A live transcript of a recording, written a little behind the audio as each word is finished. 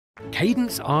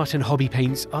Cadence Art and Hobby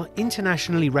Paints are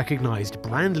internationally recognized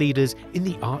brand leaders in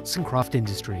the arts and craft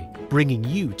industry, bringing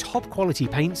you top quality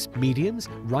paints, mediums,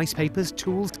 rice papers,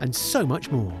 tools, and so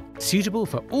much more. Suitable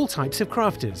for all types of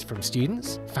crafters, from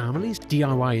students, families,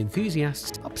 DIY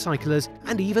enthusiasts, upcyclers,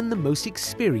 and even the most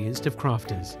experienced of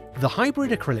crafters. The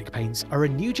hybrid acrylic paints are a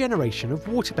new generation of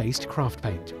water-based craft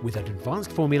paint with an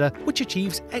advanced formula which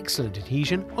achieves excellent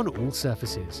adhesion on all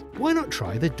surfaces. Why not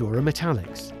try the Dura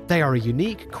Metallics? They are a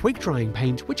unique, quick-drying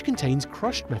paint which contains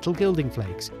crushed metal gilding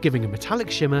flakes, giving a metallic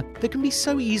shimmer that can be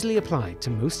so easily applied to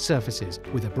most surfaces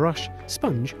with a brush,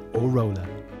 sponge, or roller.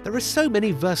 There are so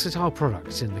many versatile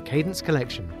products in the Cadence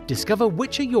collection. Discover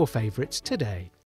which are your favourites today.